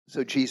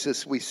So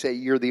Jesus, we say,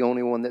 you're the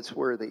only one that's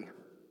worthy.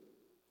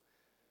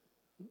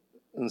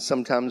 And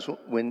sometimes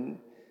when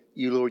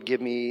you, Lord,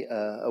 give me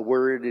a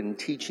word and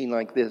teaching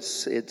like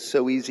this, it's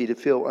so easy to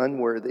feel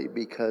unworthy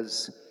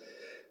because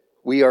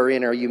we are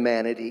in our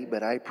humanity.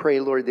 But I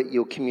pray, Lord, that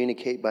you'll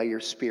communicate by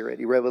your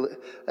Spirit.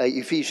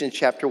 Ephesians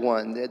chapter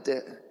 1,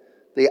 that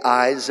the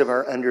eyes of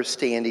our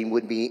understanding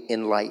would be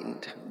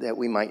enlightened, that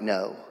we might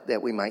know,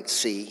 that we might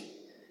see.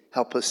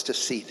 Help us to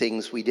see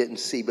things we didn't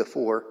see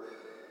before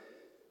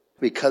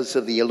because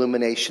of the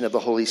illumination of the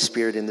Holy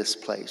Spirit in this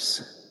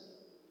place.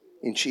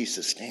 In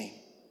Jesus' name.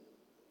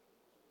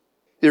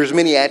 There's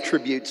many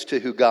attributes to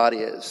who God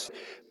is.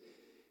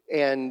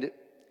 And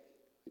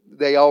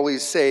they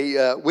always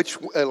say,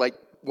 like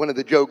one of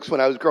the jokes when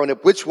I was growing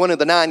up, which one of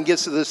the 9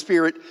 gifts of the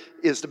Spirit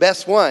is the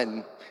best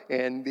one?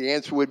 And the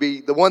answer would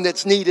be the one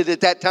that's needed at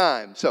that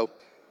time. So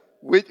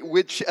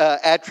which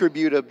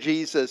attribute of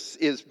Jesus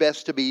is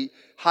best to be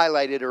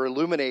highlighted or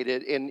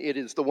illuminated? And it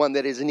is the one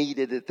that is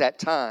needed at that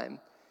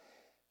time.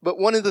 But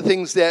one of the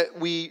things that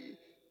we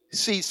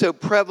see so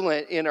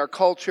prevalent in our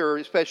culture,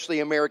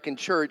 especially American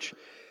church,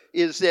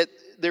 is that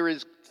there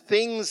is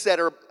things that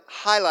are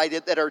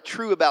highlighted that are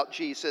true about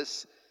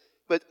Jesus,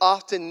 but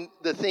often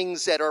the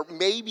things that are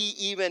maybe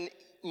even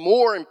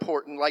more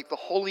important, like the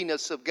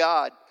holiness of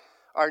God,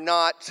 are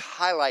not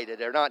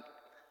highlighted, are not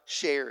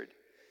shared.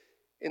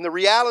 And the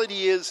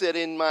reality is that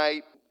in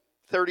my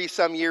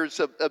 30-some years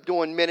of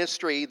doing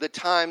ministry, the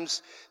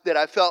times that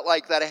I felt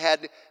like that I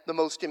had the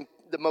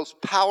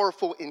most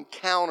powerful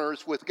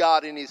encounters with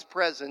God in His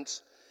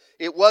presence,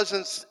 it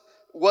wasn't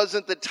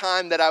the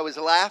time that I was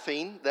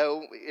laughing,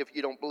 though if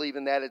you don't believe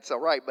in that, it's all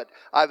right. But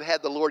I've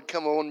had the Lord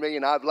come on me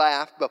and I've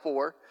laughed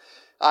before.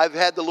 I've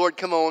had the Lord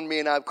come on me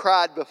and I've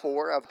cried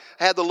before. I've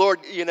had the Lord,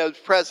 His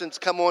presence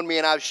come on me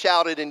and I've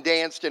shouted and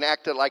danced and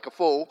acted like a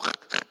fool,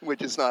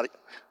 which is not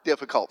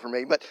difficult for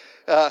me. But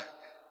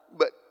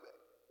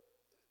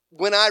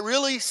when I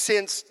really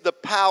sensed the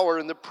power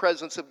and the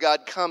presence of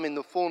God come in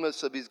the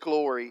fullness of His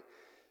glory,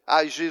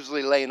 I was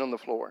usually laying on the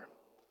floor.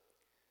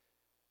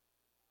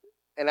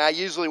 And I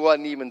usually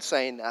wasn't even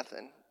saying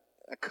nothing.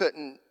 I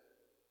couldn't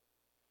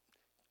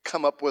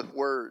come up with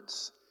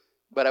words,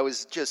 but I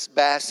was just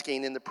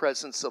basking in the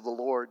presence of the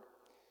Lord.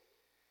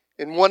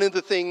 And one of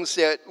the things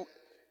that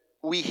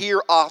we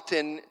hear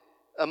often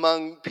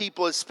among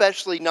people,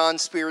 especially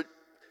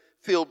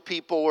non-spirit-filled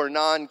people or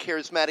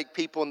non-charismatic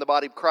people in the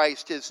body of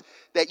Christ, is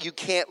that you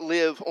can't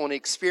live on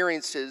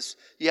experiences.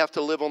 You have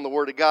to live on the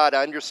Word of God.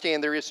 I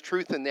understand there is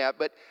truth in that,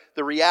 but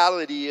the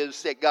reality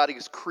is that God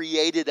has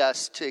created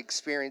us to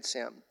experience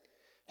Him,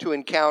 to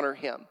encounter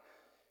Him.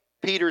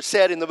 Peter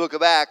said in the book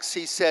of Acts,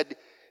 he said,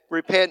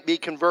 repent, be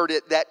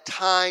converted, that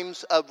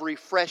times of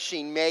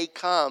refreshing may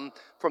come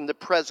from the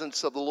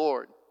presence of the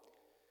Lord.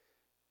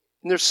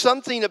 And there's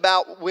something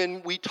about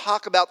when we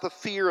talk about the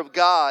fear of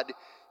God,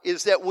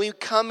 is that we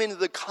come into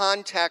the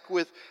contact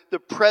with the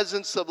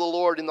presence of the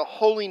Lord and the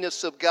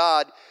holiness of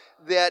God,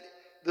 that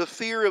the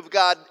fear of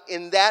God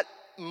in that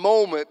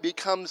moment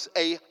becomes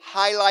a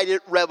highlighted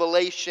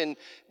revelation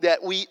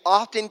that we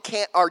often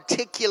can't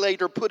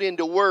articulate or put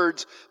into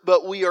words,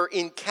 but we are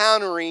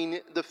encountering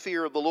the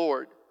fear of the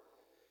Lord.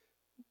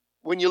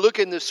 When you look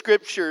in the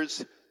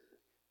scriptures,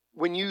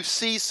 when you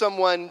see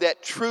someone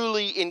that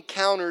truly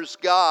encounters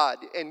God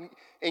and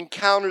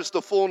encounters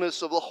the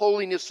fullness of the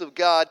holiness of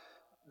God,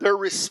 their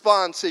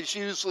response is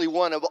usually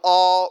one of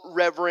awe,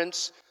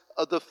 reverence,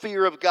 of the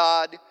fear of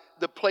God,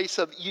 the place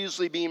of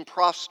usually being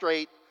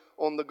prostrate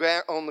on the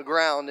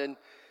ground. And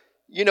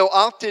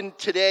often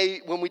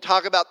today when we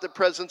talk about the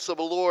presence of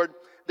the Lord,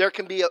 there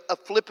can be a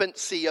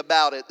flippancy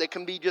about it. There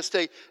can be just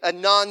a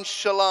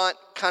nonchalant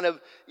kind of,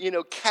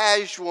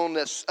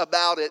 casualness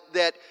about it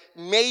that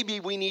maybe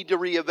we need to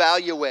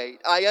reevaluate.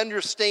 I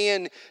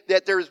understand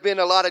that there's been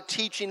a lot of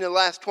teaching in the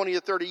last 20 or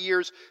 30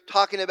 years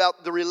talking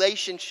about the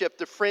relationship,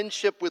 the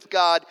friendship with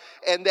God,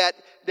 and that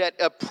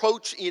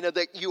approach,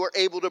 that you are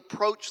able to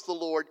approach the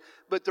Lord.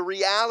 But the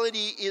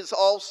reality is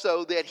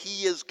also that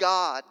He is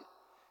God,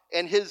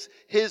 and His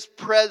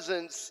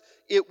presence,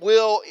 at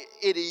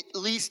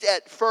least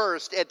at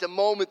first, at the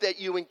moment that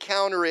you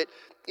encounter it,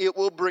 it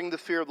will bring the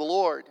fear of the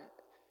Lord.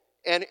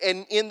 And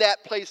in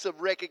that place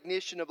of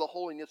recognition of the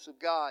holiness of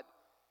God.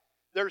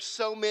 There's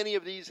so many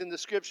of these in the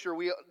scripture.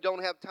 We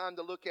don't have time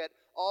to look at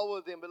all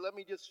of them, but let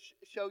me just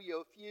show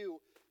you a few.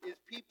 Is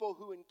people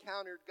who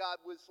encountered God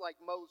was like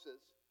Moses.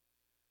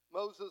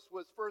 Moses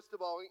was, first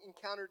of all,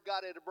 encountered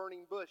God at a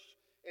burning bush.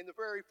 And the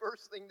very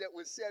first thing that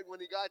was said when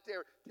he got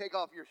there, take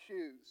off your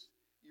shoes.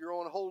 You're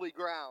on holy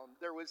ground.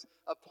 There was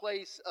a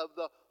place of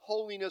the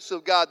holiness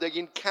of God, the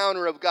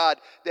encounter of God,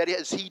 that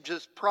as he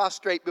just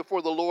prostrate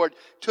before the Lord,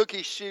 took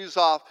his shoes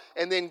off,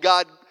 and then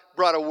God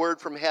brought a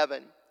word from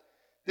heaven.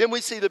 Then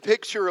we see the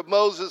picture of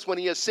Moses when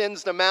he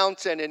ascends the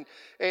mountain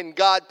and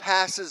God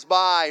passes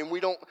by, and we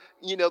don't,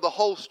 the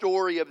whole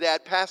story of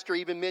that. Pastor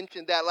even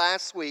mentioned that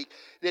last week,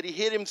 that he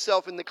hid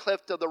himself in the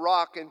cleft of the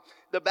rock, and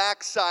the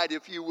backside,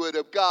 if you would,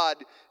 of God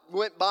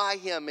went by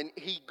him, and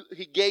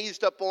he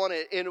gazed up on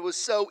it, and it was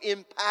so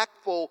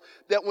impactful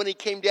that when he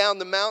came down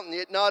the mountain,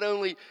 it not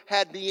only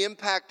had the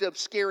impact of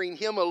scaring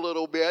him a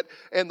little bit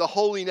and the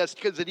holiness,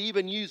 because it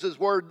even uses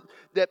word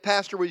that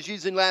Pastor was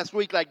using last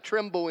week, like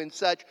tremble and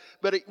such,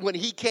 but when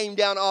he came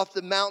down off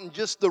the mountain,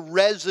 just the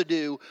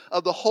residue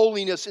of the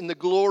holiness and the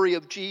glory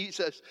of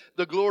Jesus,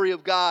 the glory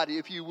of God,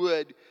 if you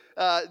would,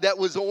 that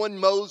was on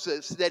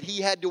Moses, that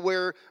he had to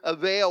wear a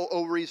veil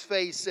over his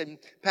face. And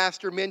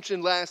Pastor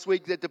mentioned last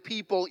week that the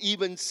people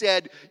even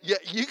said, "Yeah,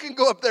 you can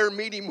go up there and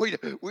meet him.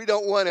 We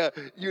don't want to,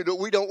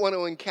 we don't want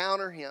to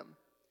encounter him."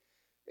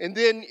 And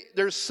then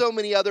there's so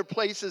many other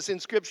places in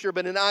Scripture,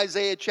 but in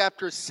Isaiah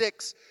chapter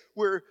 6,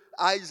 where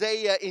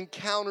Isaiah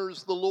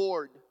encounters the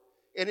Lord.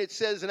 And it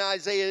says in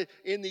Isaiah,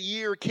 in the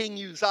year King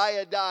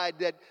Uzziah died,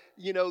 that,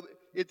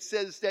 it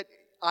says that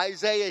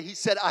Isaiah, he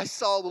said, "I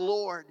saw the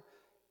Lord.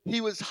 He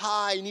was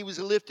high and he was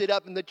lifted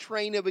up, and the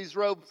train of his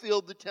robe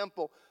filled the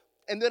temple."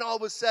 And then all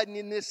of a sudden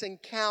in this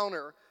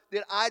encounter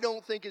that I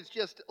don't think is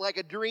just like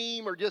a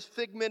dream or just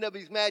figment of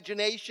his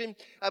imagination,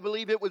 I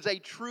believe it was a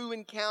true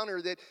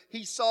encounter that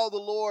he saw the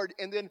Lord.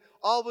 And then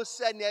all of a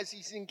sudden, as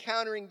he's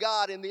encountering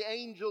God and the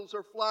angels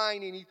are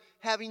flying and he's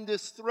having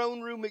this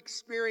throne room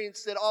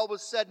experience, that all of a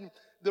sudden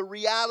the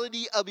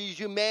reality of his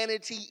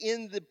humanity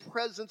in the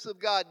presence of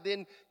God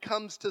then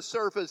comes to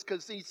surface,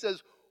 because he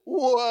says,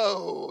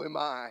 "Woe am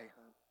I.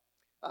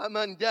 I'm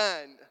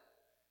undone.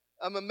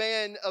 I'm a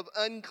man of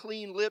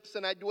unclean lips,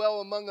 and I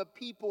dwell among a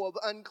people of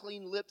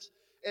unclean lips."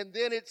 And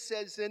then it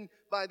says, then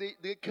by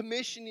the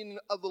commissioning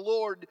of the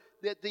Lord,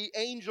 that the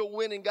angel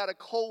went and got a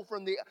coal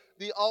from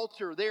the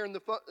altar there in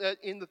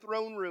the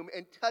throne room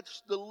and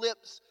touched the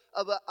lips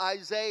of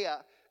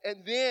Isaiah.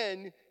 And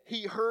then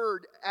he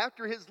heard,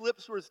 after his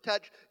lips were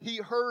touched, he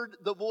heard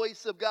the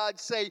voice of God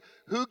say,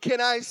 "Who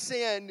can I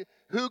send?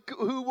 Who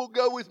will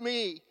go with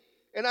me?"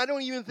 And I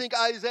don't even think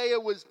Isaiah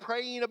was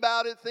praying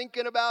about it,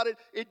 thinking about it.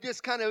 It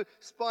just kind of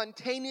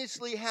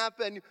spontaneously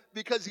happened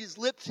because his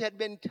lips had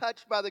been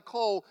touched by the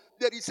coal,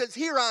 that he says,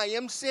 "Here I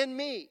am, send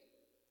me."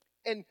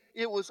 And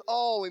it was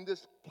all in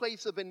this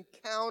place of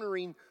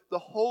encountering the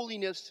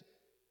holiness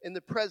and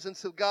the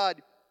presence of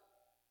God.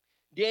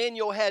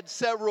 Daniel had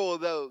several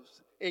of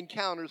those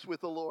encounters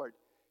with the Lord.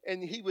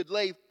 And he would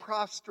lay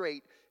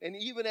prostrate. And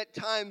even at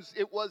times,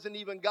 it wasn't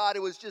even God. It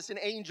was just an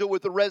angel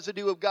with the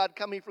residue of God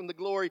coming from the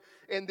glory.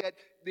 And that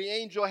the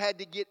angel had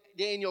to get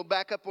Daniel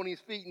back up on his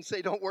feet and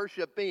say, "Don't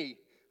worship me.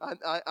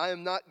 I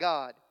am not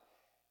God."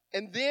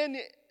 And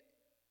then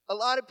a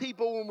lot of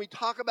people, when we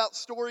talk about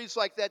stories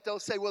like that, they'll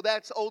say, "Well,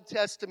 that's Old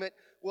Testament."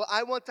 Well,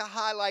 I want to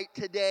highlight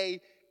today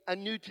a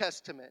New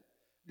Testament.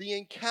 The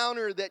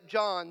encounter that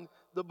John,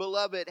 the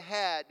beloved,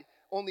 had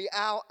on the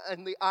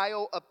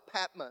Isle of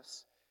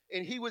Patmos.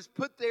 And he was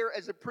put there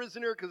as a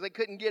prisoner because they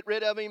couldn't get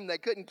rid of him. They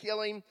couldn't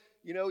kill him.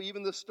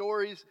 Even the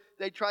stories,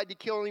 they tried to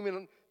kill him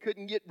and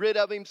couldn't get rid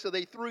of him. So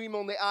they threw him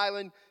on the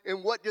island.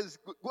 And what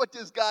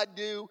does God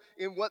do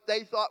in what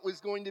they thought was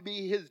going to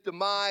be his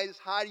demise,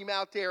 hide him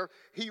out there?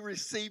 He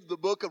received the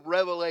book of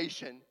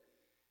Revelation.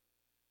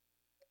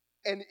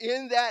 And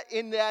in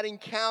that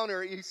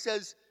encounter, he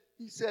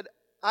said,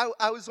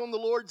 I was on the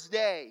Lord's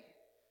day,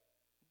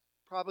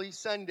 probably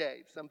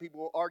Sunday. Some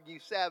people will argue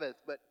Sabbath,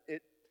 but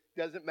it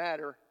doesn't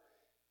matter.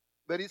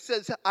 But it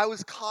says, I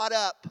was caught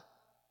up.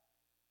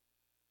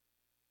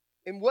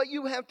 And what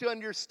you have to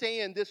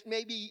understand, this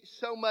may be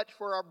so much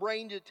for our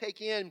brain to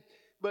take in,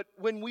 but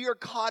when we are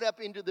caught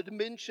up into the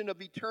dimension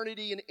of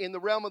eternity and in the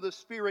realm of the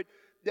Spirit,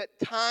 that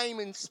time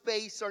and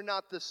space are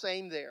not the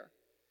same there.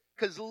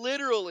 Because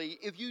literally,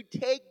 if you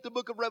take the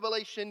book of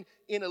Revelation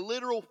in a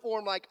literal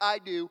form like I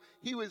do,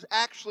 he was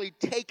actually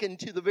taken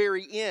to the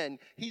very end.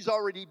 He's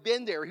already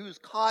been there. He was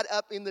caught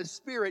up in the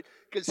Spirit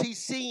because he's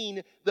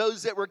seen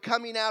those that were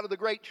coming out of the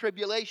great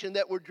tribulation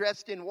that were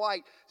dressed in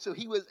white. So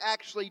he was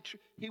actually,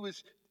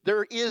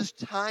 there is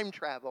time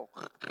travel.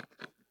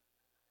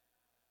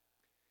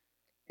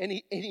 And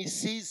he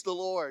sees the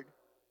Lord.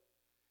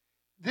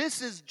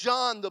 This is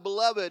John the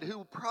beloved,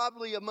 who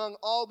probably among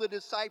all the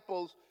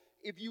disciples,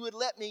 if you would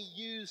let me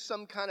use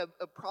some kind of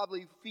a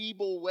probably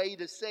feeble way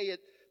to say it,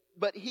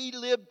 but he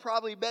lived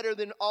probably better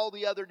than all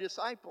the other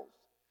disciples.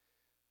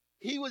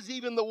 He was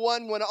even the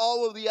one when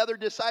all of the other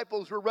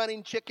disciples were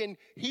running chicken.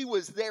 He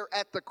was there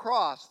at the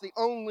cross, the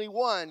only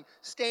one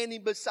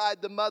standing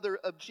beside the mother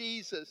of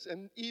Jesus.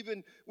 And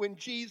even when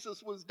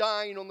Jesus was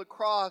dying on the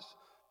cross,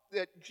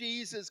 that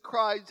Jesus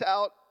cries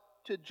out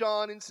to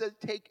John and says,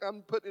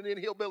 I'm putting it in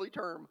hillbilly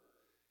term,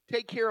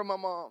 "Take care of my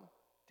mom.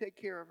 Take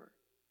care of her."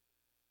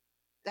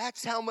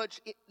 That's how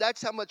much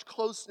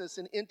closeness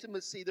and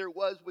intimacy there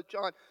was with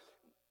John.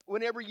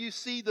 Whenever you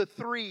see the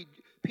three,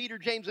 Peter,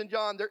 James, and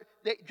John,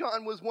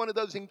 John was one of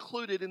those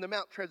included in the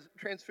Mount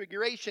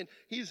Transfiguration.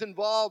 He's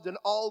involved in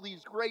all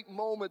these great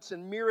moments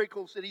and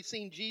miracles that he's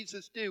seen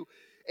Jesus do.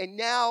 And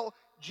now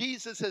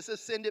Jesus has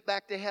ascended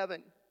back to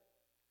heaven.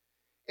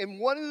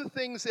 And one of the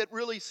things that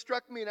really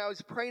struck me, and I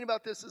was praying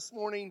about this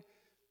morning,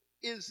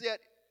 is that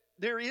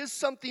there is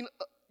something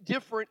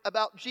different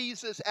about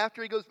Jesus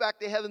after he goes back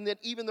to heaven than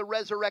even the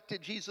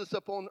resurrected Jesus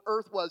upon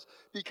earth was,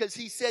 because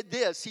he said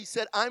this. He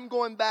said, I'm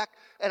going back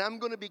and I'm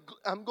going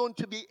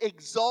to be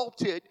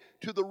exalted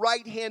to the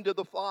right hand of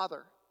the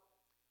Father.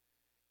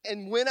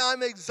 And when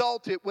I'm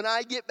exalted, when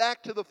I get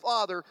back to the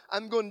Father,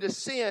 I'm going to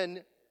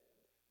send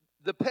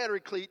the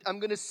Paraclete. I'm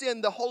going to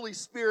send the Holy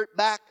Spirit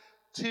back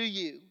to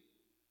you.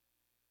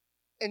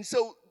 And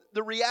so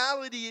the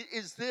reality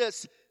is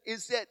this,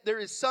 is that there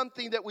is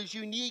something that was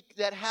unique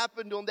that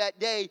happened on that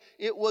day.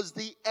 It was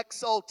the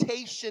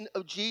exaltation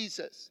of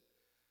Jesus.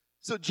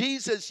 So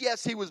Jesus,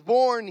 yes, he was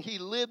born, he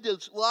lived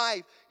his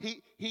life,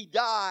 he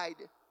died,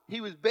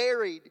 he was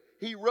buried,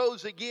 he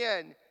rose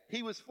again.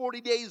 He was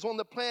 40 days on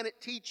the planet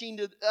teaching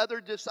to other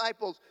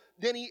disciples.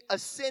 Then he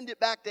ascended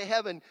back to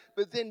heaven.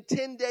 But then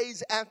 10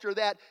 days after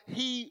that,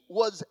 he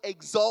was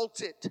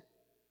exalted.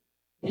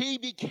 He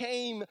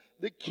became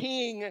the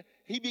king.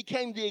 He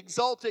became the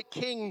exalted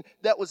king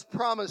that was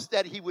promised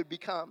that he would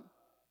become.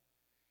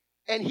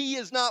 And he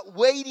is not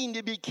waiting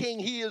to be king.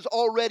 He has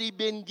already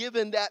been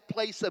given that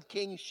place of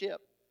kingship.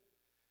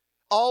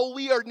 All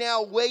we are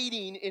now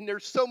waiting, and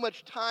there's so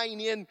much tying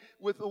in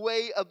with the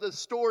way of the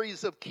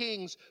stories of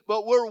kings,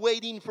 but we're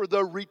waiting for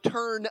the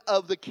return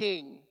of the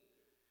king.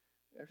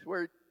 That's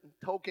where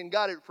Tolkien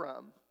got it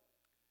from.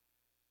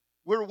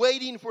 We're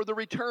waiting for the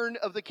return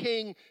of the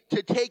king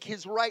to take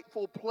his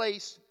rightful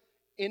place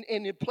in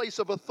a place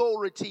of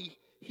authority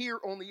here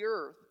on the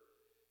earth.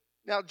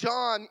 Now,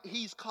 John,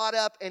 he's caught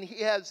up and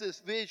he has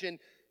this vision.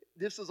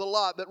 This is a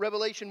lot, but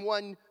Revelation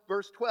 1,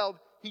 verse 12,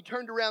 he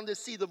turned around to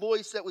see the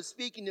voice that was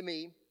speaking to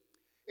me.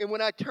 And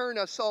when I turned,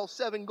 I saw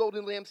 7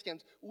 golden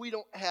lampstands. We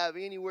don't have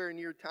anywhere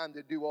near time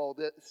to do all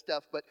that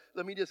stuff, but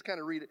let me just kind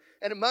of read it.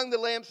 And among the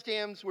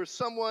lampstands were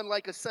someone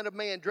like a son of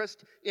man,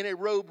 dressed in a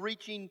robe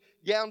reaching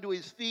down to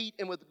his feet,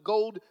 and with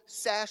gold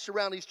sash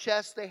around his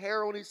chest. The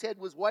hair on his head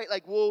was white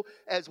like wool,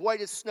 as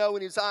white as snow,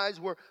 and his eyes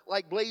were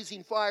like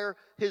blazing fire.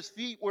 His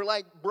feet were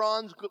like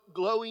bronze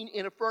glowing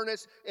in a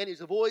furnace, and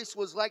his voice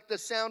was like the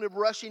sound of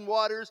rushing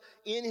waters.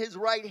 In his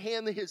right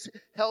hand he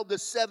held the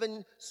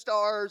 7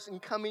 stars,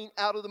 and coming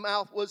out of the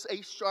mouth was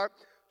a sharp,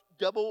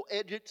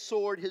 double-edged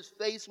sword. His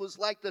face was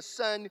like the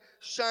sun,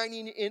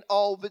 shining in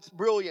all of its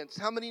brilliance.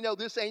 How many know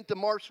this ain't the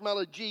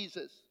marshmallow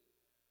Jesus?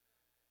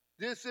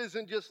 This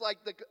isn't just like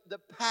the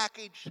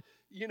packaged,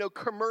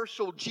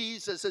 commercial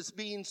Jesus that's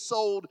being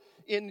sold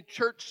in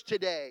church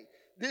today.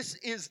 This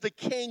is the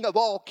King of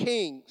all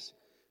kings,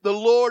 the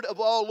Lord of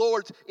all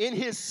lords, in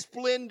his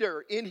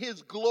splendor, in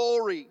his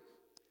glory,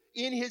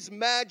 in his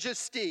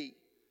majesty.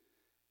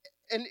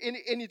 And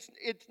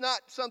it's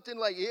not something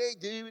like, hey,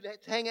 dude,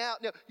 let's hang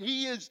out. No,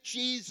 he is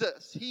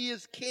Jesus. He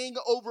is king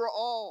over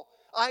all.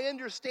 I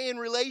understand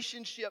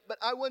relationship, but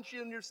I want you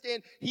to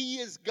understand he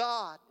is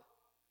God.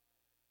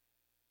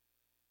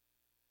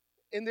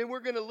 And then we're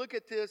going to look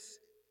at this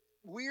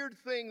weird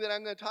thing that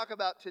I'm going to talk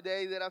about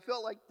today that I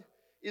felt like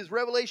is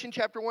Revelation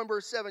chapter 1,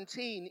 verse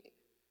 17.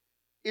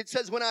 It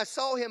says, when I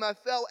saw him, I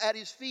fell at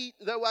his feet,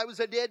 though I was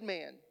a dead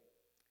man.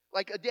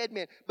 Like a dead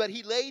man. But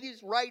he laid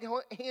his right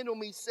hand on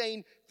me,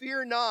 saying,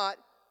 fear not,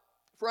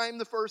 for I am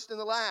the first and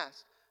the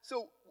last.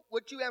 So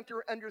what you have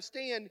to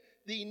understand,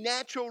 the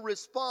natural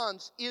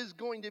response is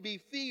going to be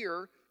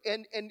fear,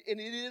 and it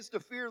is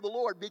to fear the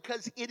Lord,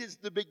 because it is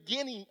the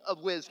beginning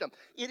of wisdom.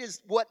 It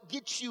is what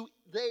gets you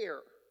there.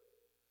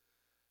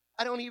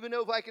 I don't even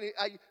know if I can,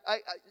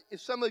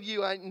 if some of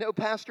you, I know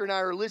Pastor and I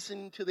are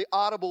listening to the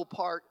Audible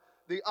part,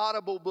 the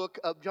Audible book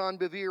of John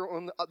Bevere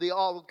on the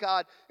All of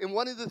God. And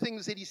one of the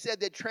things that he said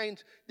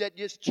that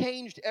just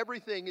changed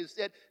everything is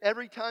that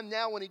every time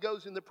now when he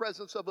goes in the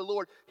presence of the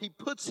Lord, he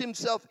puts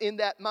himself in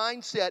that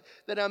mindset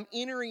that I'm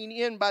entering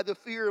in by the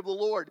fear of the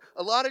Lord.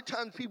 A lot of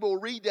times people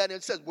will read that and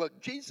it says, well,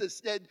 Jesus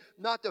said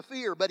not to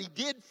fear, but he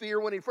did fear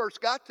when he first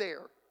got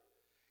there.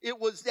 It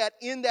was that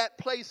in that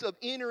place of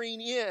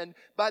entering in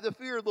by the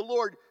fear of the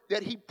Lord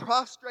that he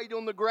prostrated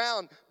on the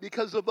ground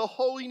because of the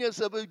holiness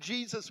of who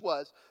Jesus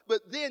was.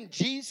 But then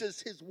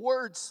Jesus, his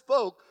word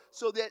spoke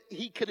so that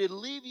he could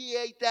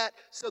alleviate that,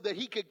 so that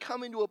he could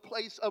come into a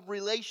place of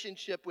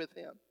relationship with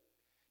him.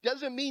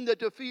 Doesn't mean that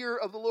the fear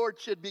of the Lord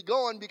should be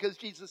gone because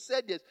Jesus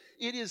said this.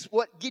 It is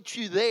what gets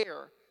you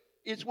there.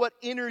 It's what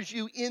enters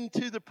you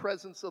into the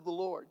presence of the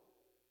Lord.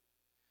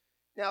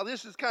 Now,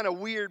 this is kind of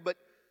weird, but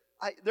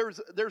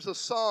there's a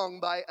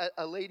song by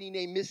a lady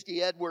named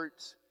Misty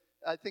Edwards.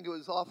 I think it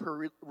was off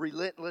her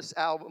Relentless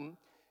album.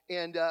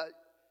 And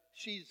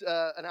she's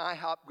an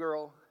IHOP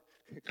girl,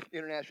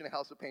 International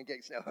House of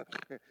Pancakes.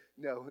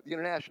 No, the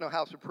International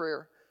House of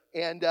Prayer.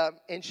 And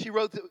she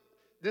wrote,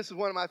 this is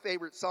one of my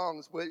favorite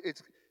songs, but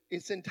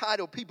it's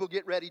entitled, People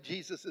Get Ready,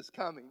 Jesus is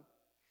Coming.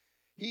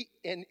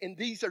 And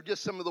these are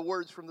just some of the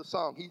words from the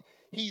song.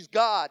 He's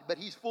God, but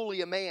he's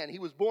fully a man. He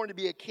was born to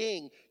be a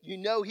king. You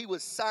know he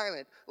was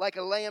silent, like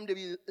a lamb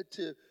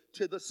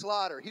to the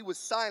slaughter. He was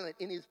silent.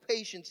 In his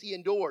patience he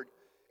endured.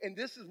 And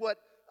this is what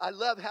I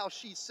love, how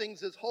she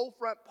sings this whole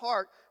front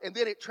part, and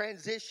then it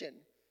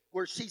transitions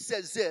where she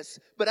says this,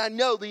 but I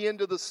know the end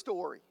of the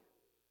story.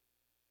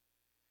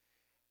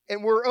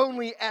 And we're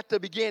only at the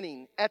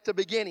beginning. At the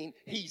beginning,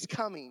 he's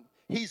coming.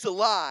 He's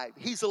alive.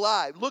 He's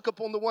alive. Look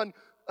upon the one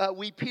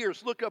we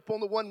pierce. Look upon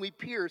the one we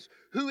pierce.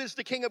 Who is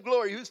the King of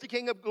glory? Who's the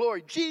King of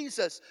glory?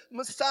 Jesus,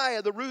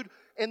 Messiah, the root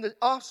and the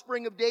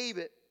offspring of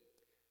David.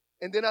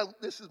 And then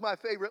this is my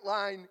favorite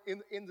line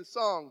in the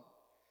song.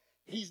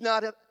 He's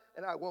not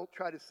and I won't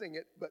try to sing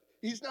it, but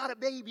he's not a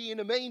baby in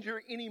a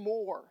manger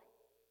anymore.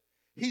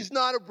 He's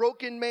not a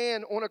broken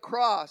man on a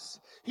cross.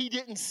 He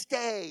didn't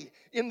stay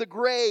in the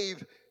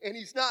grave. And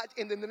he's not,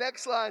 and then the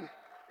next line,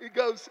 it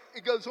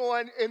goes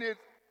on, and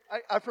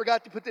I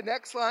forgot to put the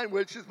next line,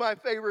 which is my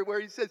favorite,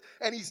 where he says,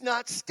 and he's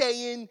not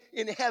staying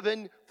in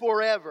heaven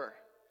forever.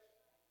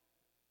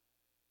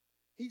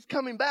 He's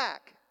coming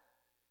back.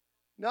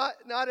 Not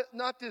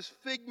this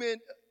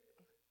figment,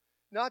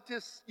 not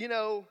this,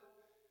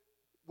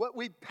 what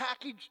we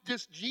packaged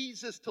this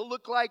Jesus to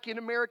look like in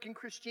American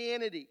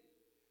Christianity.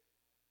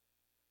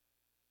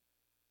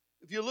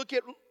 If you look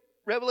at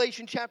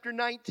Revelation chapter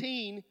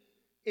 19,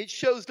 it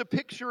shows the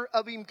picture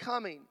of him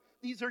coming.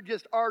 These are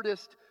just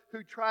artists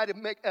who try to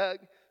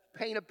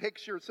paint a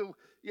picture. So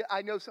yeah,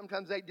 I know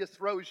sometimes that just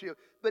throws you.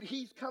 But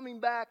he's coming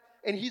back,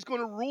 and he's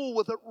going to rule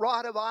with a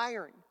rod of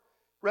iron.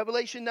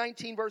 Revelation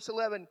 19, verse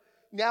 11.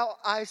 Now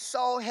I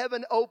saw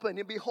heaven open,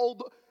 and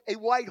behold, a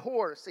white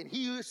horse. And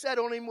he who sat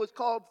on him was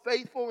called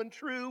Faithful and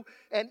True.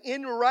 And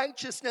in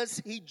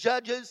righteousness he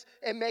judges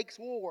and makes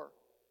war.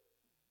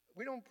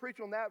 We don't preach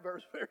on that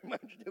verse very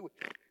much, do we?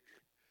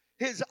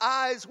 His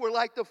eyes were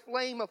like the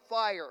flame of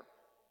fire,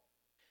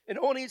 and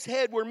on his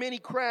head were many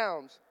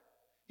crowns.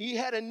 He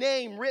had a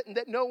name written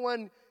that no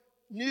one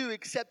knew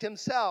except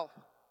himself.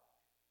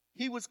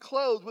 He was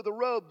clothed with a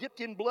robe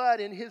dipped in blood,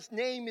 and his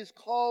name is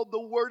called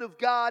the Word of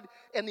God.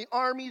 And the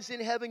armies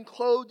in heaven,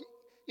 clothed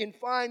in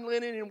fine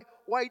linen and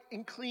white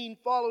and clean,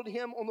 followed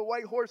him on the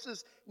white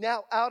horses.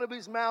 Now out of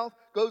his mouth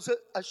goes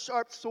a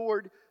sharp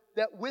sword,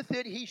 that with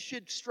it he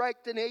should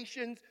strike the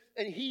nations,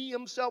 and he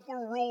himself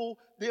will rule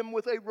them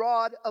with a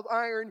rod of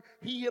iron.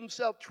 He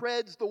himself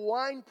treads the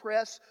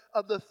winepress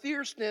of the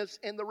fierceness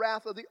and the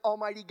wrath of the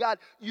Almighty God.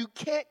 You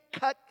can't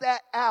cut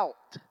that out.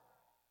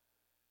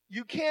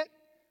 You can't.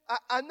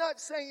 I'm not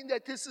saying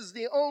that this is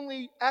the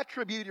only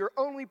attribute or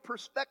only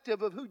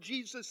perspective of who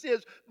Jesus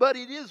is, but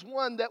it is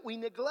one that we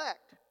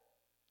neglect.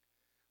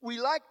 We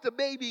like the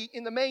baby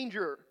in the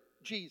manger,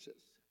 Jesus.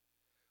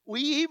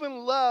 We even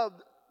love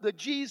the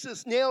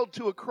Jesus nailed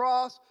to a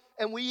cross,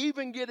 and we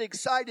even get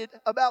excited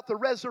about the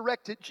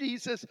resurrected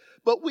Jesus,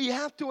 but we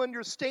have to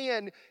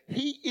understand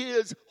he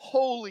is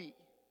holy,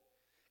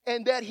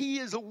 and that he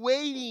is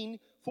waiting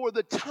for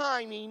the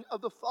timing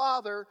of the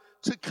Father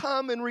to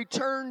come and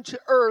return to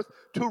earth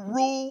to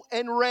rule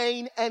and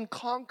reign and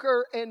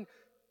conquer, and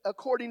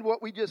according to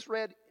what we just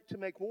read, to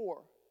make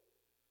war.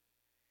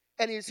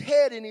 And his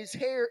head and his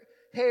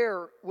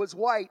hair was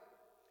white,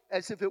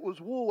 as if it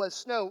was wool as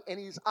snow, and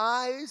his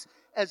eyes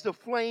as the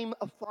flame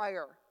of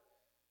fire.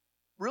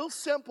 Real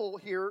simple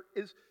here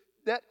is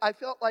that I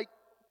felt like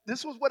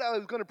this was what I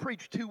was going to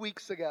preach 2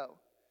 weeks ago.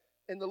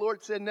 And the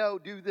Lord said, no,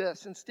 do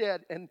this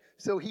instead. And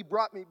so he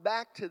brought me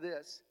back to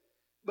this.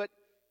 But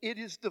it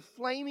is the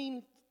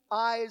flaming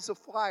eyes of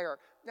fire.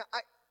 Now,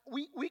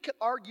 we could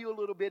argue a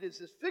little bit, is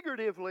this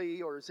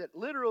figuratively or is it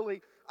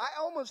literally? I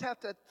almost have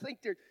to think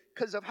there,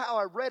 because of how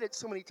I read it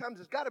so many times,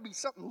 there's got to be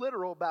something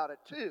literal about it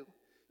too,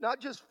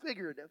 not just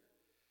figurative.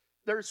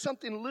 There's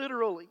something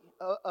literally,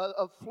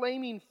 a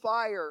flaming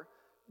fire,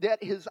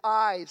 that his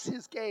eyes,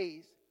 his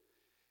gaze.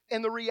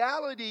 And the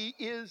reality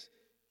is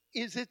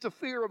it the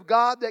fear of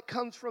God that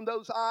comes from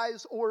those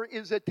eyes, or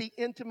is it the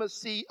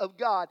intimacy of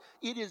God?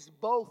 It is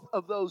both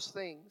of those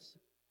things.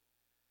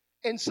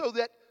 And so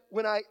that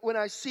when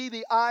I see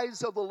the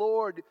eyes of the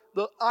Lord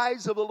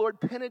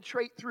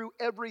penetrate through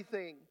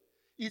everything.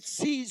 It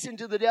sees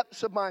into the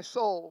depths of my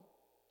soul.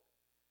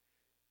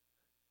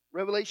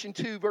 Revelation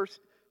 2, verse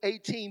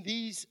 18,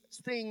 these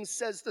things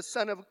says the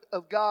Son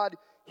of God,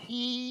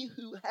 he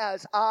who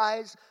has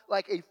eyes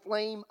like a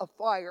flame of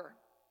fire.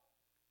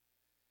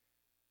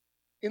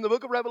 In the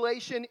book of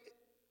Revelation,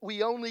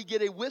 we only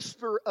get a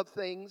whisper of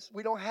things.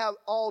 We don't have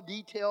all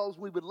details.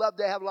 We would love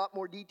to have a lot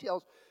more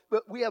details,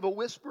 but we have a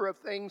whisper of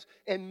things,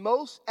 and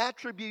most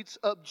attributes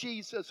of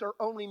Jesus are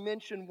only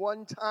mentioned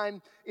one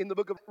time in the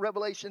book of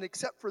Revelation,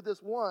 except for this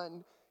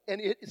one, and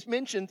it's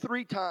mentioned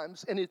 3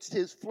 times, and it's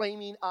his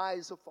flaming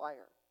eyes of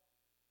fire.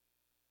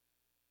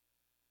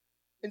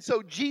 And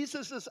so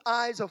Jesus'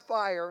 eyes of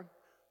fire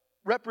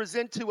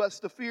represent to us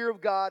the fear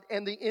of God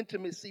and the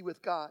intimacy with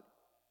God.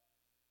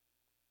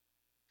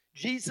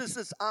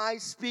 Jesus'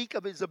 eyes speak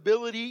of his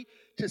ability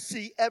to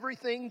see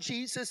everything.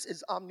 Jesus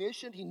is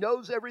omniscient. He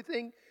knows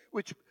everything,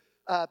 which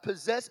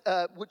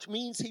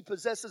means he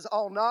possesses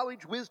all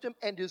knowledge, wisdom,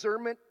 and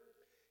discernment.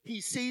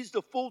 He sees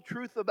the full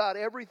truth about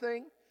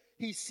everything.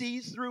 He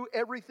sees through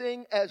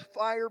everything as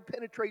fire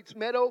penetrates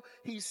metal.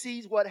 He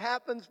sees what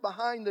happens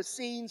behind the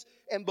scenes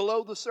and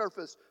below the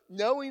surface.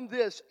 Knowing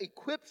this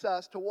equips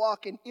us to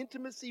walk in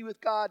intimacy with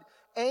God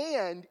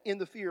and in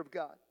the fear of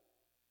God.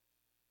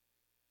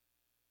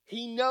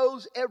 He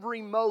knows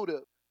every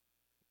motive.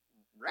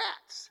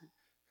 Rats.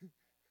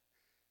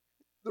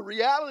 The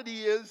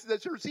reality is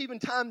that there's even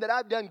time that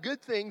I've done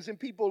good things and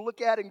people look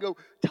at it and go,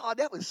 Todd,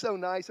 that was so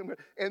nice.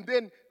 And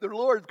then the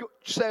Lord's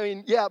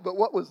saying, yeah, but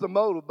what was the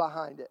motive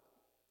behind it?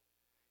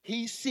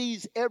 He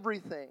sees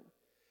everything.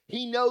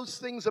 He knows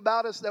things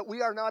about us that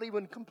we are not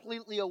even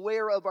completely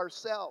aware of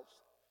ourselves.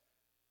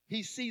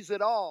 He sees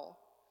it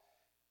all.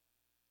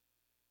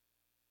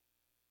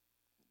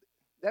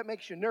 That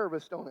makes you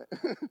nervous, don't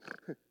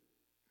it?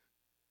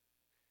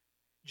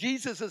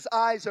 Jesus'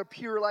 eyes are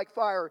pure like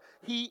fire.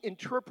 He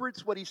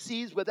interprets what he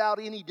sees without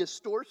any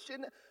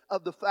distortion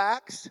of the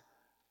facts,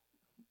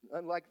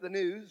 unlike the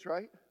news,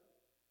 right?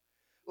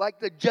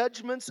 Like the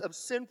judgments of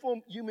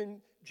sinful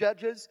human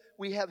judges,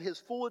 we have his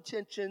full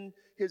attention.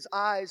 His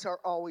eyes are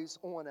always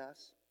on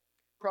us.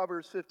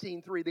 Proverbs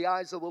 15:3, the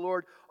eyes of the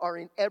Lord are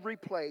in every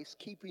place,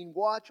 keeping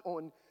watch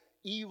on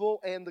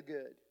evil and the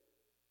good.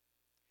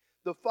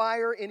 The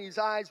fire in his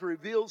eyes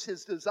reveals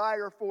his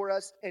desire for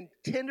us and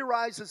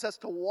tenderizes us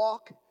to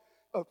walk,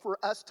 for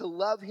us to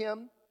love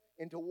him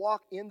and to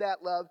walk in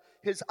that love.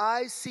 His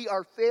eyes see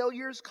our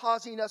failures,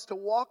 causing us to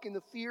walk in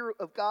the fear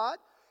of God.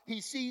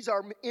 He sees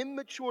our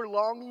immature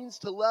longings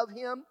to love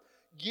him,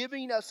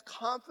 giving us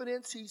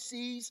confidence. He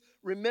sees,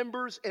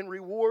 remembers, and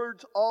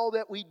rewards all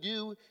that we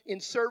do in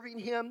serving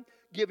him,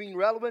 giving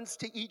relevance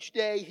to each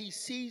day. He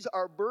sees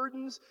our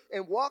burdens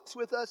and walks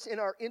with us in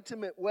our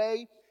intimate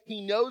way. He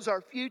knows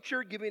our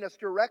future, giving us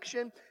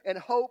direction and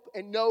hope,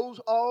 and knows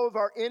all of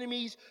our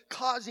enemies,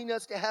 causing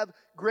us to have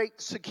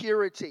great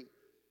security.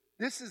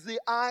 This is the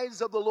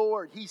eyes of the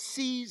Lord. He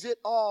sees it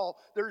all.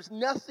 There's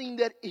nothing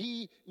that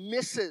he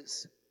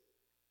misses.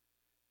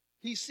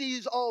 He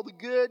sees all the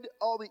good,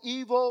 all the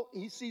evil.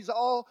 He sees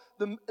all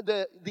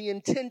the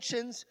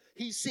intentions.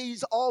 He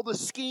sees all the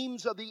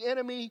schemes of the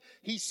enemy.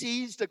 He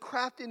sees the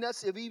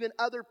craftiness of even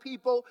other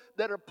people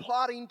that are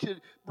plotting to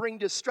bring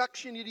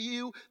destruction to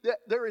you. That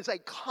there is a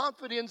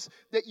confidence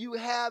that you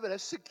have and a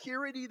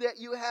security that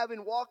you have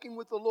in walking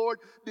with the Lord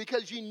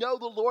because you know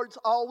the Lord's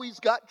always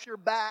got your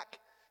back.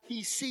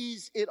 He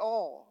sees it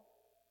all.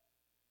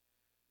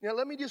 Now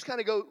let me just kind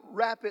of go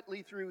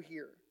rapidly through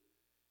here.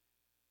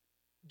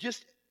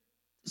 Just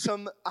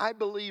some, I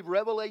believe,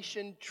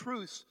 revelation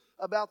truths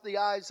about the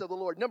eyes of the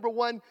Lord. Number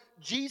one,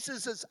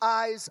 Jesus'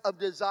 eyes of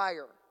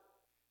desire.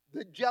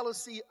 The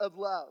jealousy of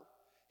love.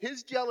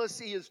 His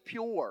jealousy is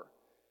pure.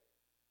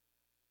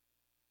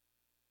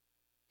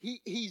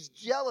 He's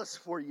jealous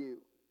for you.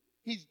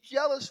 He's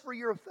jealous for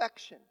your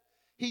affection.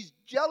 He's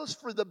jealous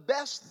for the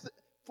best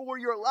for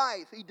your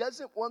life. He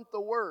doesn't want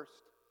the worst.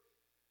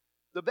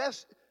 The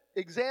best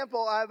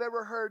example I've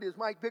ever heard is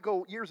Mike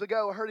Bickle years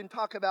ago. I heard him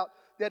talk about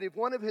that if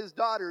one of his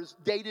daughters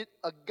dated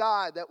a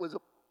guy that was,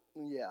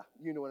 yeah,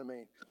 you know what I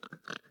mean.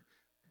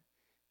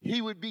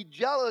 He would be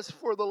jealous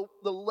for the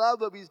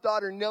love of his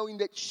daughter, knowing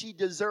that she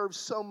deserves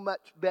so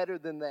much better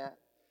than that.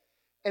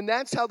 And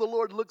that's how the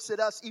Lord looks at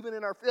us, even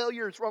in our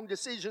failures, wrong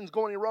decisions,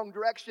 going in the wrong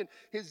direction.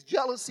 His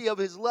jealousy of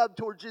his love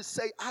towards just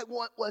say, I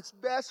want what's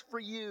best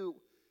for you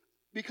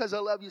because I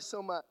love you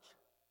so much.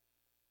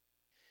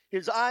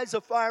 His eyes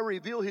of fire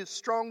reveal his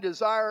strong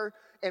desire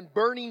and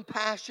burning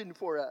passion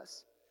for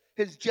us.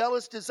 His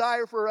jealous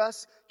desire for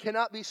us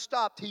cannot be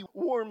stopped. He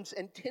warms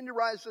and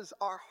tenderizes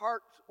our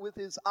hearts with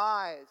his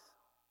eyes.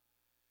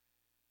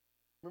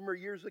 Remember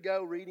years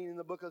ago reading in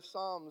the book of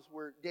Psalms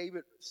where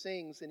David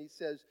sings and he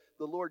says,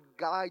 the Lord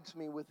guides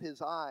me with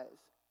his eyes.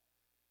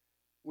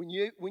 When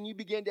you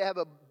begin to have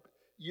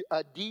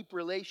a deep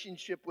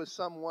relationship with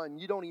someone,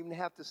 you don't even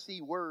have to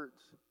see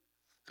words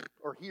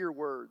or hear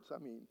words. I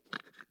mean,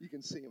 you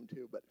can see them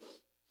too, but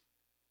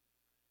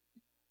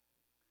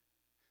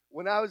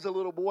when I was a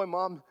little boy,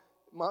 Mom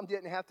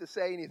didn't have to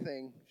say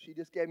anything. She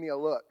just gave me a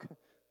look.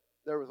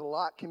 There was a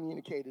lot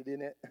communicated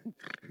in it.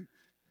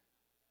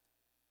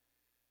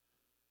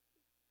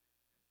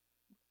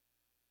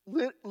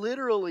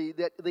 Literally,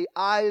 that the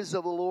eyes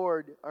of the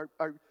Lord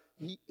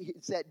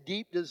it's that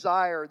deep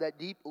desire, that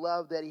deep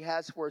love that he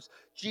has for us.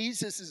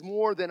 Jesus is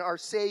more than our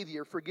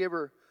Savior,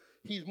 forgiver.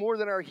 He's more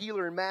than our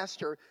healer and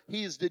master.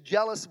 He is the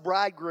jealous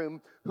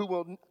bridegroom who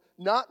will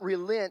not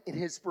relent in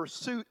his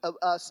pursuit of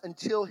us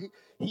until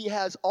he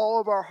has all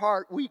of our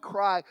heart. We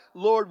cry,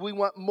 Lord, we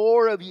want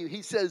more of you.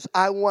 He says,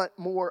 I want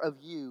more of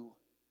you.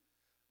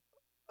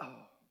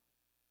 Oh,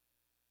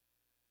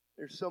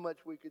 there's so much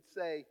we could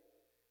say.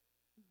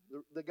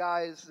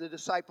 The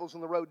disciples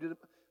on the road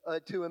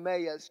to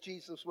Emmaus,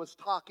 Jesus was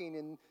talking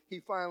and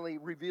he finally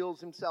reveals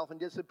himself and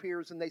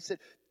disappears. And they said,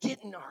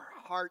 didn't our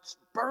hearts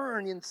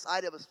burn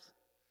inside of us?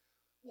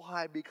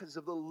 Why? Because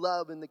of the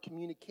love and the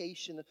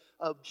communication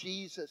of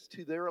Jesus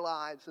to their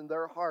lives and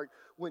their heart.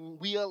 When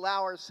we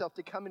allow ourselves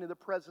to come into the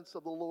presence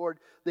of the Lord,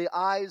 the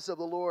eyes of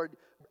the Lord,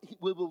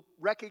 we will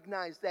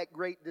recognize that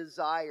great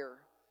desire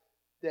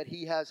that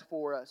he has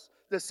for us.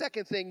 The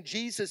second thing,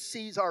 Jesus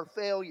sees our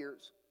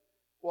failures.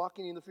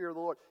 Walking in the fear of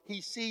the Lord. He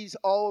sees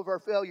all of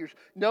our failures.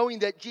 Knowing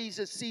that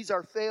Jesus sees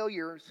our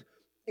failures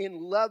in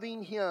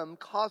loving him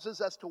causes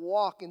us to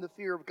walk in the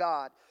fear of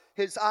God.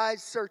 His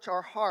eyes search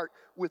our heart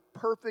with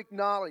perfect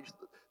knowledge.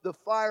 The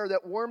fire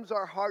that warms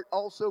our heart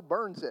also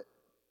burns it.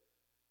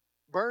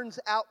 burns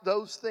out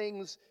those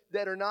things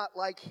that are not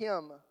like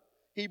him.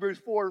 Hebrews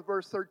 4,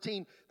 verse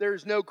 13, there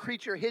is no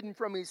creature hidden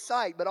from his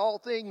sight, but all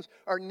things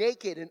are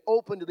naked and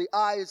open to the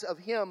eyes of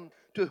him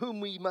to whom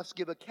we must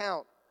give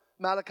account.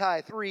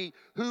 Malachi 3,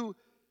 who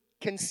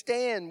can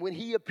stand when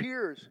he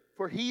appears?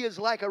 For he is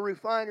like a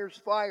refiner's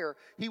fire.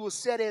 He will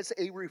set as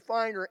a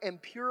refiner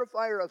and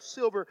purifier of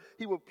silver.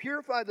 He will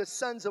purify the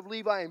sons of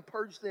Levi and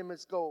purge them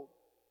as gold.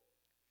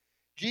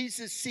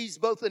 Jesus sees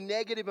both the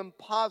negative and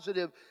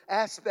positive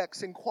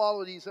aspects and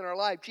qualities in our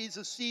life.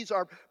 Jesus sees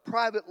our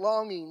private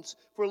longings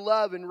for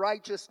love and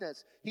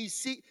righteousness.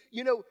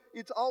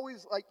 It's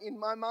always like in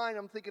my mind,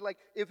 I'm thinking like,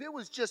 if it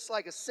was just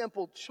like a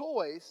simple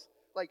choice,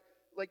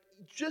 like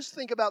just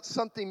think about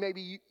something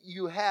maybe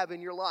you have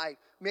in your life.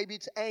 Maybe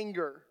it's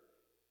anger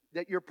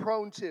that you're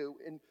prone to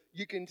and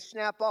you can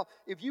snap off.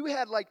 If you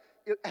had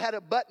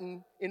a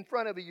button in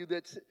front of you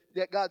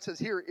that God says,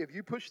 here, if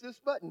you push this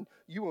button,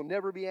 you will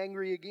never be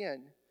angry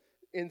again.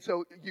 And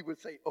so you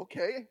would say,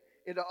 okay,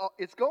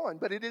 it's gone.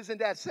 But it isn't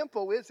that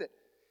simple, is it?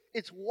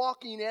 It's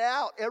walking it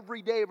out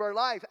every day of our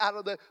life out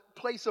of the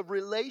place of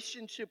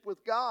relationship with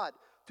God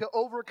to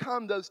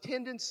overcome those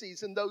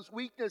tendencies and those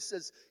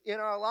weaknesses in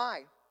our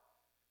life.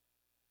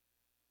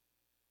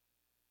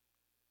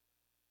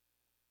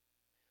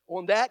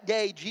 On that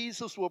day,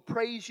 Jesus will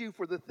praise you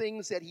for the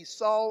things that he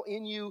saw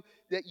in you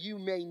that you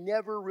may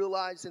never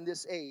realize in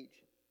this age.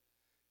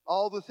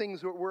 All the things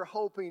that we're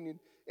hoping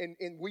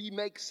and we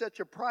make such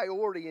a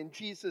priority, and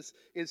Jesus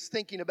is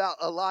thinking about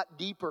a lot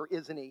deeper,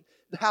 isn't he?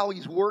 How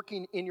he's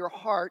working in your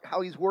heart,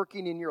 how he's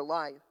working in your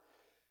life.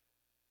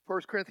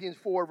 1 Corinthians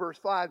 4, verse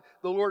 5,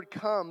 the Lord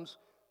comes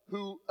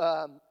who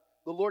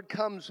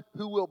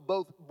will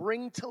both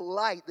bring to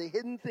light the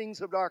hidden things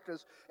of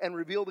darkness and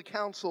reveal the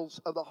counsels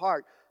of the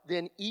heart.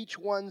 Then each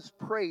one's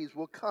praise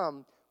will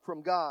come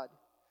from God.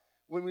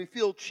 When we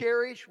feel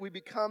cherished, we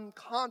become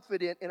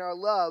confident in our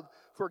love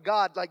for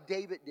God like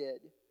David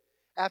did.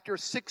 After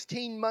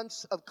 16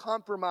 months of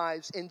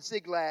compromise in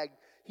Ziklag,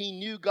 he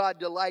knew God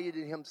delighted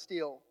in him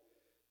still.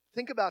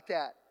 Think about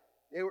that.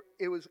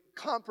 It was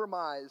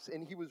compromise,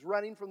 and he was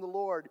running from the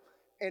Lord.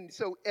 And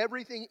so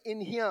everything in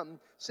him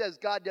says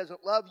God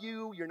doesn't love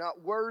you, you're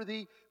not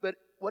worthy. But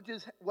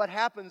what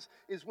happens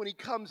is when he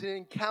comes and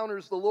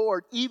encounters the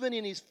Lord, even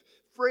in his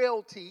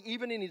frailty,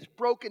 even in his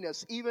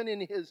brokenness, even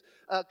in his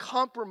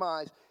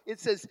compromise, it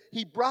says,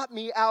 he brought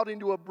me out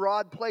into a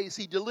broad place.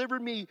 He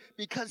delivered me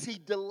because he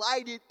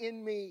delighted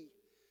in me.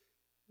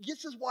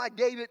 This is why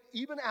David,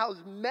 even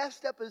as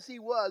messed up as he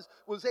was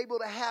able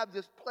to have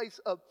this place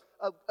of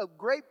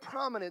great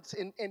prominence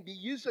and be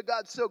used of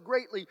God so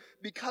greatly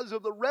because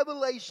of the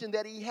revelation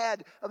that he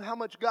had of how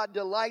much God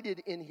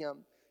delighted in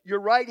him.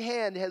 Your right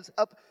hand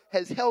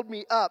has held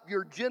me up.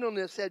 Your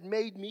gentleness had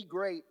made me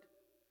great.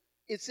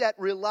 It's that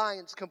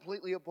reliance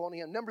completely upon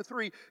him. Number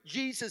 3,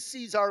 Jesus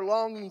sees our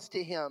longings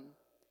to him.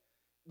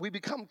 We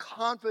become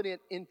confident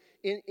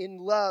in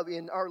love,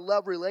 in our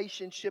love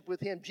relationship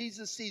with him.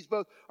 Jesus sees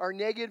both our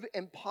negative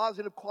and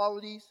positive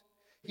qualities.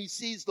 He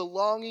sees the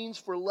longings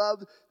for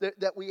love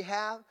that we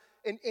have.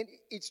 And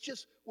it's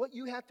just what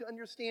you have to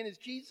understand is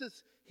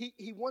Jesus,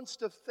 he wants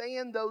to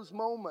fan those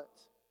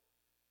moments.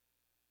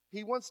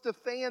 He wants to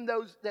fan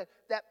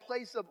that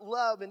place of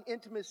love and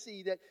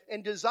intimacy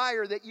and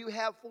desire that you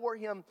have for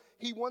him.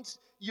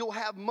 You'll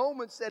have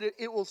moments that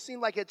it will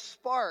seem like it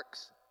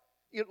sparks.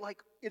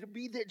 It'll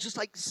be there, just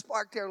like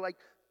spark there, like,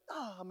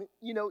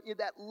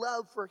 that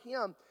love for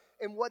him.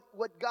 And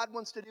what God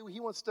wants to do,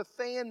 he wants to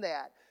fan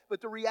that.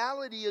 But the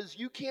reality is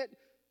you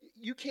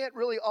can't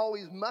really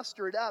always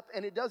muster it up,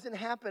 and it doesn't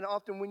happen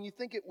often when you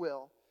think it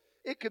will.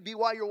 It could be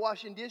while you're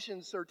washing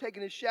dishes or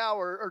taking a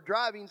shower or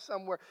driving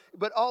somewhere.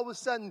 But all of a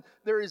sudden,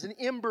 there is an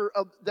ember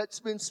that's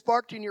been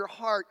sparked in your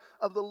heart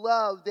of the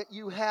love that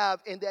you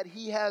have and that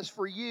he has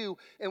for you.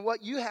 And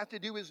what you have to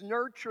do is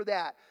nurture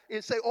that.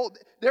 Is say, oh,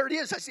 there it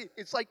is. I see.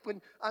 It's like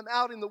when I'm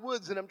out in the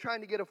woods and I'm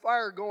trying to get a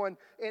fire going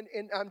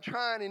and I'm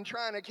trying.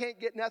 I can't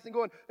get nothing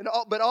going.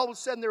 But all of a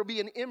sudden, there will be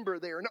an ember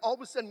there. And all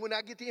of a sudden, when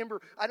I get the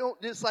ember, I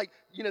don't just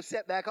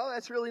set back. Oh,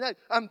 that's really nice.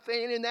 I'm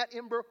fanning that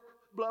ember,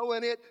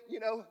 blowing it,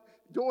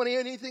 doing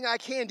anything I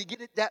can to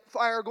get that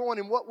fire going.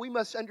 And what we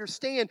must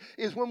understand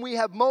is when we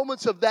have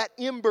moments of that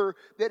ember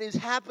that is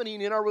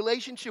happening in our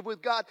relationship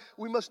with God,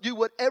 we must do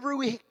whatever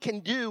we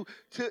can do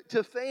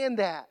to fan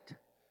that.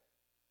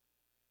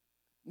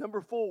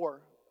 Number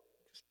 4,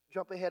 just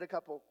jump ahead a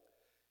couple.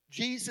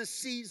 Jesus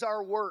sees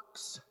our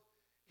works.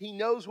 He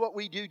knows what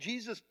we do.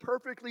 Jesus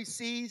perfectly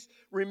sees,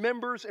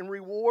 remembers, and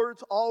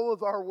rewards all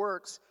of our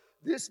works.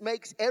 This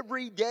makes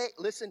every day,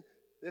 listen,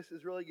 this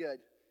is really good.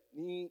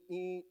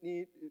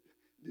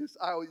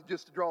 I always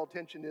just to draw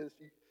attention to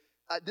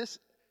this.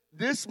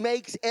 This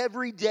makes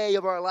every day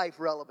of our life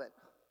relevant.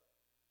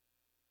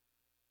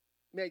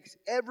 Makes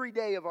every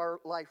day of our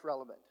life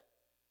relevant.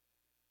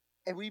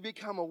 And we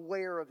become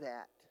aware of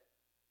that.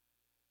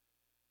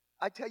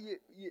 I tell you,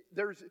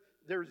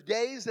 there's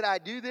days that I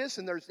do this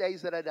and there's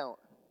days that I don't.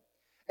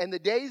 And the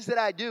days that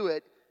I do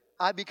it,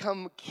 I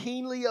become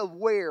keenly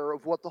aware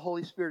of what the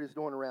Holy Spirit is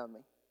doing around me.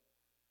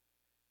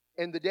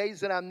 And the days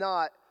that I'm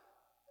not,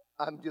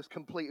 I'm just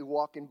completely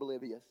walking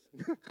oblivious.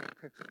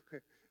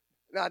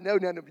 Now, I know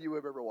none of you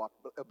have ever walked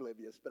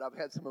oblivious, but I've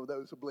had some of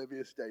those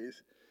oblivious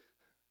days.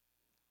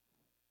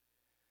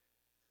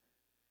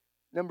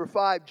 Number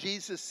 5,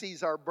 Jesus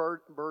sees our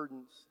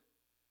burdens,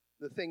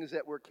 the things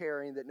that we're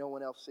carrying that no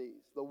one else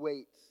sees, the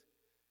weights.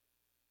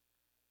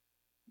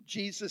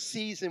 Jesus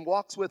sees and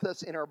walks with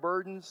us in our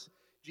burdens.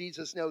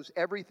 Jesus knows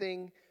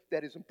everything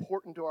that is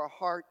important to our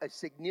heart. A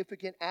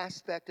significant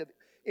aspect of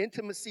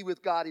intimacy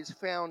with God is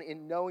found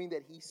in knowing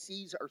that He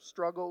sees our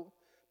struggle,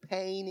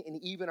 pain, and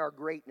even our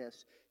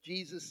greatness.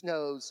 Jesus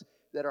knows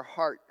that our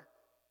heart,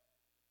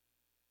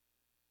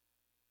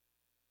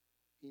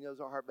 He knows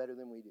our heart better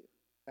than we do.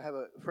 I have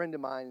a friend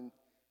of mine,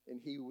 and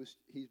he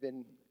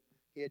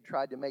had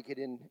tried to make it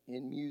in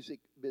music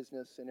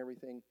business and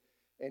everything,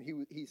 and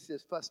he's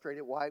just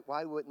frustrated.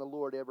 Why wouldn't the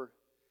Lord ever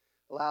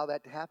allow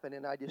that to happen?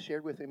 And I just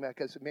shared with him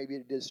because maybe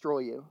it'd destroy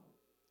you,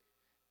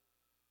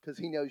 because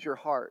He knows your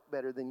heart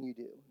better than you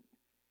do.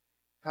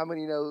 How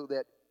many know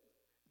that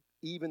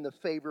even the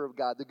favor of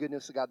God, the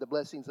goodness of God, the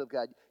blessings of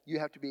God, you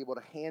have to be able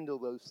to handle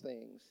those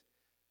things?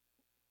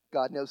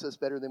 God knows us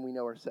better than we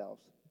know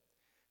ourselves.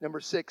 Number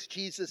 6,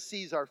 Jesus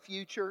sees our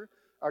future,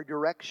 our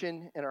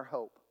direction, and our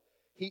hope.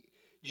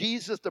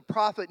 Jesus, the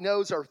prophet,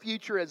 knows our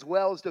future as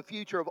well as the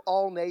future of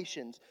all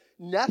nations.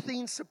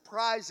 Nothing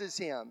surprises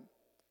Him.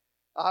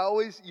 I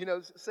always,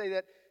 say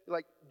that,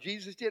 like,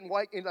 Jesus didn't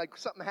wake, and like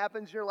something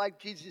happens in your life,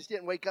 Jesus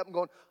didn't wake up and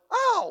going,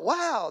 oh,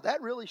 wow,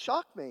 that really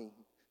shocked me,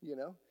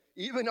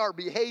 Even our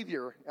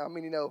behavior,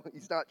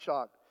 He's not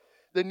shocked.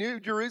 The New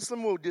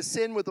Jerusalem will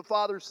descend with the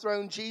Father's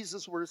throne.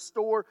 Jesus will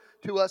restore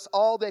to us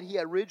all that He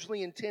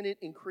originally intended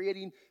in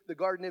creating the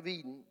Garden of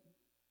Eden.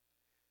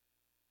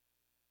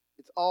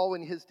 It's all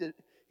in His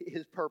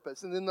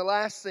purpose. And then the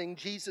last thing,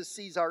 Jesus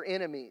sees our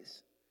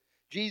enemies.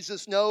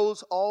 Jesus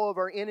knows all of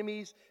our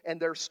enemies and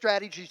their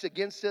strategies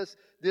against us.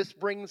 This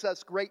brings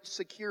us great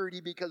security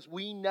because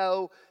we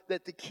know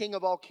that the King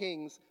of all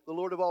kings, the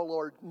Lord of all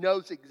lords,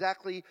 knows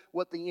exactly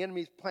what the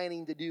enemy is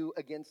planning to do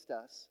against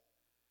us.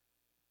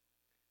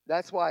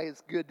 That's why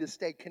it's good to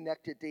stay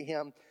connected to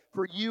Him.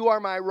 For you are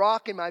my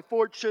rock and my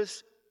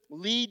fortress.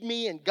 Lead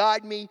me and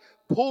guide me.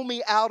 Pull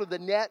me out of the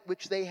net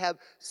which they have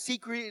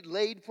secretly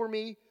laid for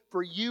me.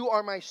 For you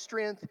are my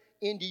strength.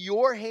 Into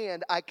your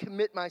hand I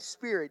commit my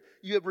spirit.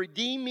 You have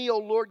redeemed me, O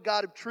Lord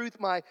God of truth.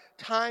 My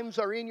times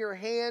are in your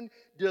hand.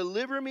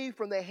 Deliver me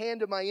from the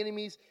hand of my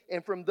enemies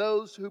and from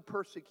those who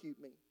persecute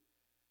me.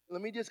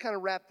 Let me just kind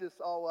of wrap this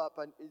all up.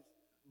 It's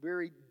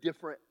very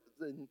different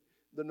than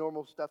the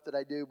normal stuff that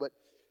I do, but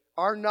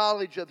our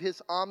knowledge of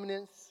His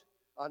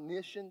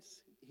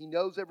omniscience, He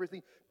knows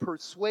everything,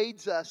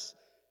 persuades us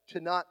to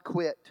not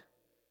quit.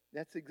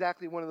 That's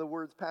exactly one of the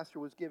words Pastor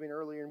was giving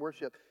earlier in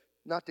worship,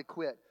 not to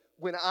quit.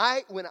 When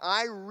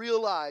I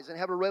realize and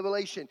have a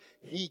revelation,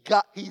 He's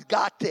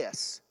got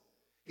this.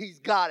 He's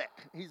got it.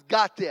 He's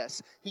got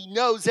this. He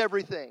knows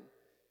everything.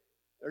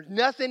 There's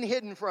nothing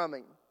hidden from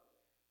Him.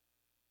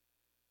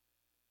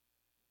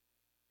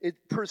 It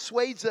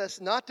persuades us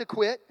not to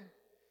quit,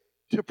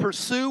 to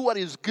pursue what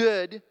is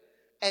good,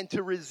 and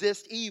to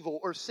resist evil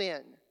or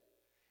sin.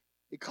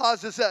 It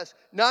causes us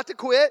not to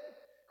quit,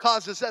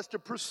 causes us to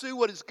pursue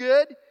what is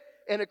good,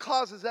 and it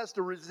causes us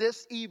to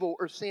resist evil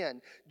or sin.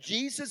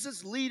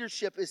 Jesus'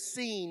 leadership is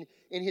seen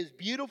in His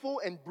beautiful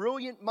and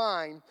brilliant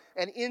mind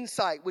and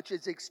insight, which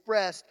is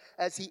expressed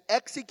as He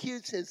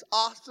executes His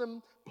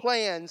awesome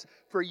plans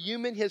for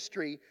human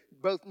history,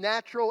 both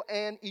natural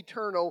and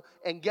eternal.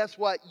 And guess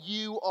what?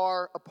 You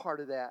are a part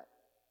of that.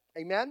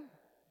 Amen?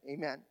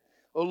 Amen.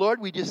 Oh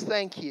Lord, we just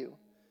thank You.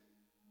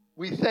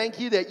 We thank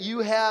You that You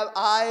have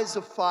eyes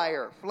of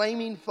fire,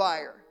 flaming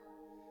fire.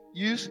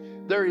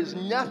 There is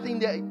nothing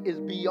that is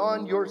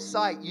beyond Your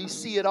sight. You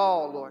see it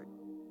all, Lord.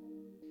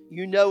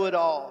 You know it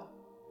all.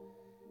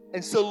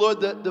 And so, Lord,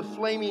 the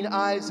flaming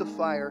eyes of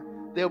fire,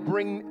 they'll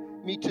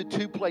bring me to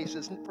 2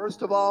 places.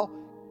 First of all,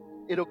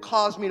 it'll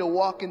cause me to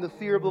walk in the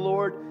fear of the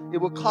Lord. It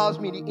will cause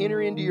me to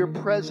enter into Your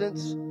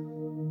presence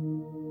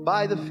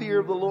by the fear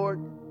of the Lord.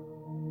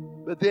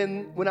 But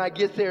then when I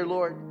get there,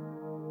 Lord,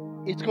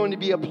 it's going to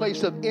be a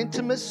place of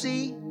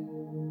intimacy,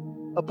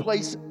 a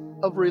place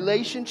of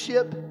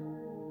relationship.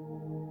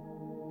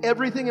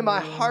 Everything in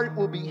my heart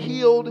will be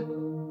healed.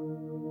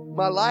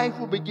 My life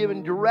will be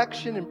given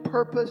direction and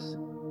purpose.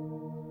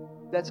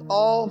 That's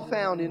all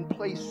found in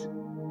place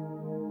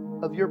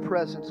of Your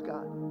presence,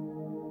 God,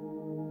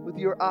 with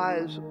Your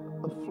eyes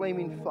of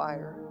flaming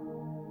fire.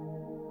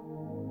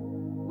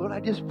 Lord,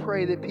 I just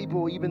pray that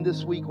people even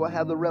this week will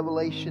have the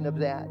revelation of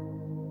that.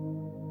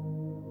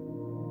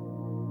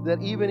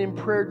 That even in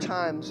prayer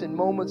times, in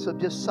moments of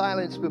just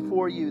silence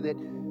before You, that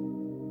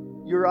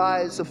Your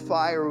eyes of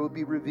fire will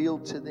be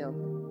revealed to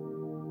them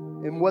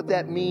and what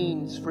that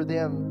means for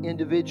them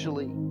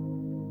individually.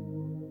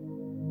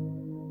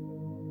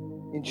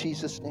 In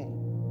Jesus' name,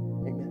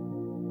 amen.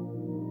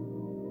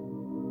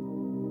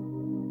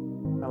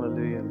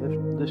 Hallelujah.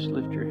 Just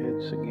lift your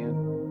heads again.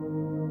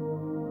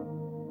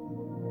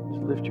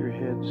 Just lift your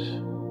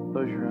heads.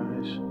 Close your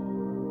eyes.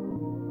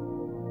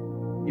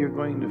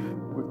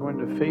 we're going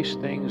to face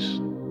things,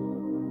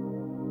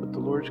 but the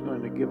Lord's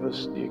going to give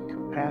us the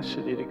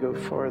capacity to go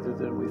farther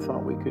than we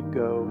thought we could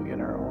go in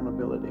our own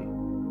ability.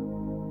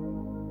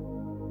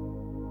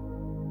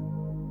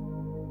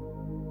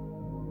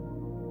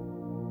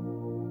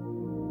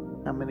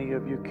 How many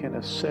of you can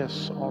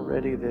assess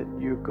already that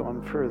you've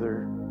gone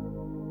further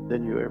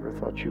than you ever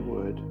thought you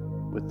would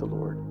with the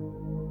Lord?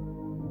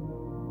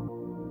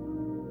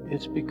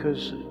 It's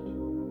because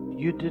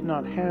you did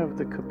not have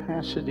the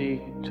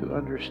capacity to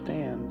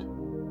understand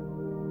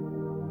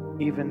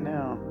even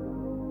now.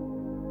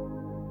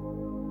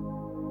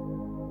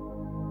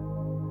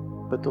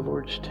 But the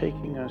Lord's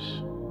taking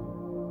us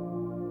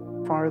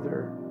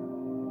farther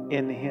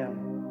in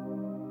Him.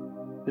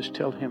 Just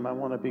tell Him, I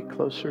want to be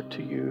closer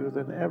to you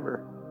than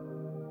ever,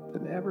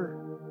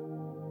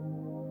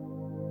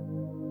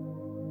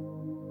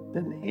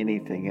 than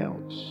anything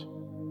else.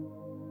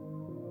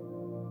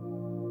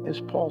 As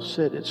Paul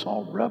said, it's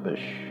all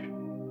rubbish.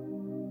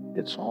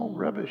 It's all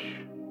rubbish.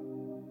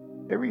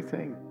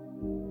 Everything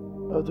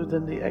other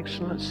than the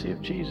excellency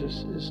of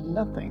Jesus is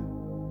nothing.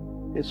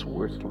 It's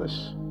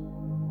worthless.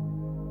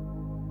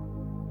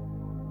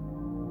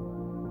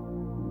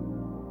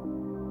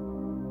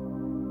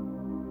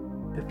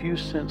 If you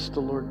sense the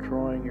Lord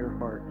drawing your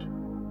heart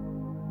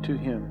to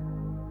Him,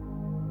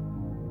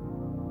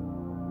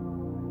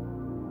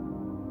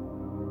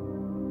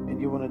 and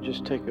you want to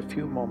just take a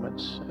few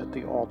moments at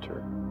the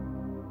altar,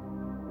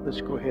 let's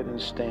go ahead and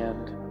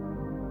stand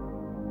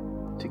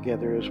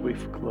together as we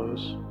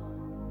close.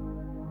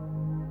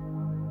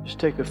 Just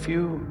take a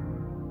few,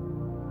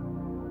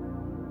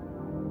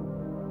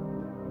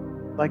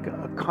 like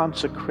a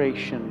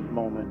consecration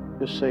moment.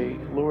 Just say,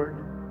 Lord,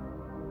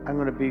 I'm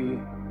going to be,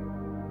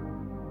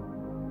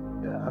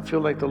 I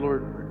feel like the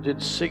Lord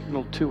did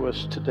signal to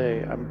us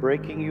today, I'm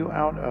breaking you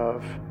out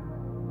of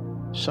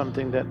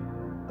something that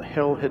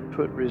hell had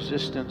put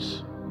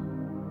resistance.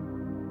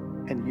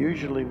 And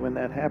usually when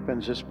that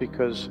happens, it's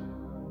because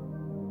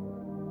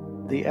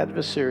the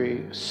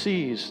adversary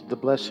sees the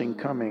blessing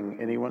coming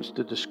and he wants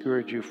to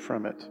discourage you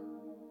from it.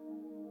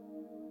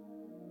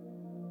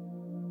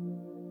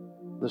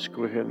 Let's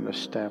go ahead and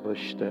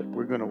establish that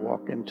we're going to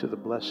walk into the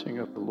blessing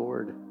of the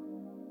Lord.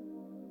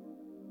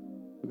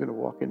 We're going to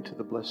walk into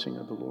the blessing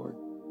of the Lord.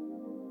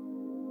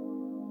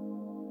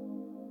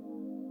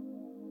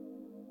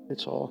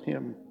 It's all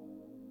Him,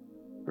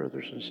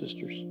 brothers and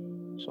sisters.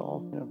 It's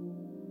all Him.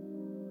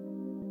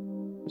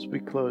 As we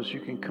close, you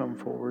can come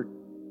forward.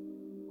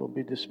 We'll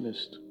be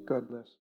dismissed. God bless.